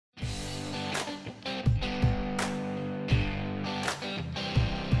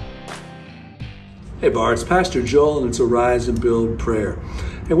Hey Bara, it's Pastor Joel and it's a Rise and Build prayer.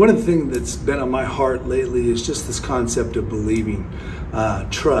 And one of the things that's been on my heart lately is just this concept of believing,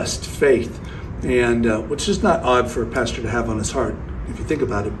 trust, faith, and which is not odd for a pastor to have on his heart if you think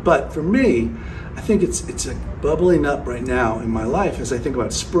about it. But for me, I think it's bubbling up right now in my life as I think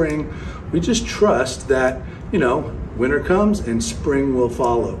about spring. We just trust that, winter comes and spring will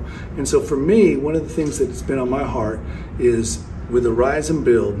follow. And so for me, one of the things that's been on my heart is with a Rise and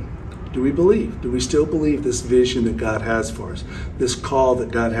Build, do we believe? Do we still believe this vision that God has for us, this call that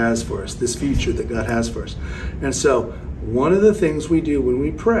God has for us, this future that God has for us? And so one of the things we do when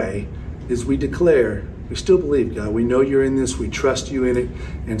we pray is we declare, we still believe, God. We know you're in this. We trust you in it.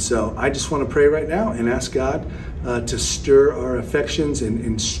 And so I just want to pray right now and ask God to stir our affections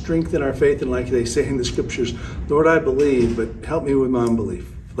and strengthen our faith. And like they say in the scriptures, Lord, I believe, but help me with my unbelief.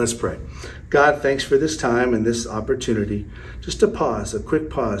 Let's pray. God, thanks for this time and this opportunity. Just a pause, a quick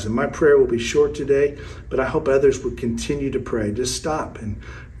pause. And my prayer will be short today, but I hope others will continue to pray. Just stop and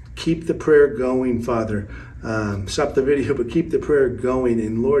keep the prayer going, Father. Stop the video, but keep the prayer going.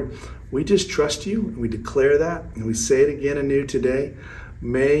 And Lord, we just trust you, and we declare that, and we say it again anew today.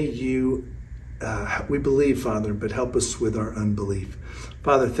 May you, we believe, Father, but help us with our unbelief.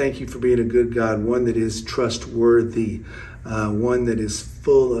 Father, thank you for being a good God, one that is trustworthy, one that is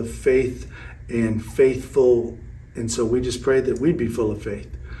full of faith and faithful. And so we just pray that we'd be full of faith.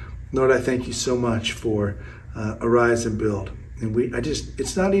 Lord, I thank you so much for Arise and Build. And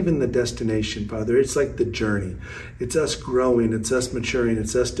it's not even the destination, Father. It's like the journey. It's us growing. It's us maturing.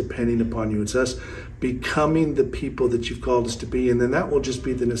 It's us depending upon you. It's us becoming the people that you've called us to be. And then that will just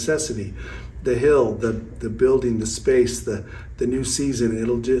be the necessity. The hill, the building, the space, the new season.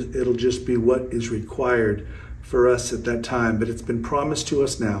 It'll just be what is required for us at that time. But it's been promised to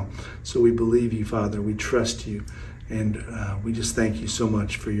us now. So we believe you, Father. We trust you. And we just thank you so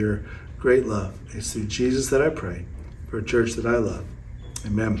much for your great love. It's through Jesus that I pray. For a church that I love.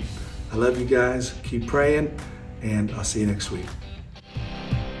 Amen. I love you guys. Keep praying, and I'll see you next week.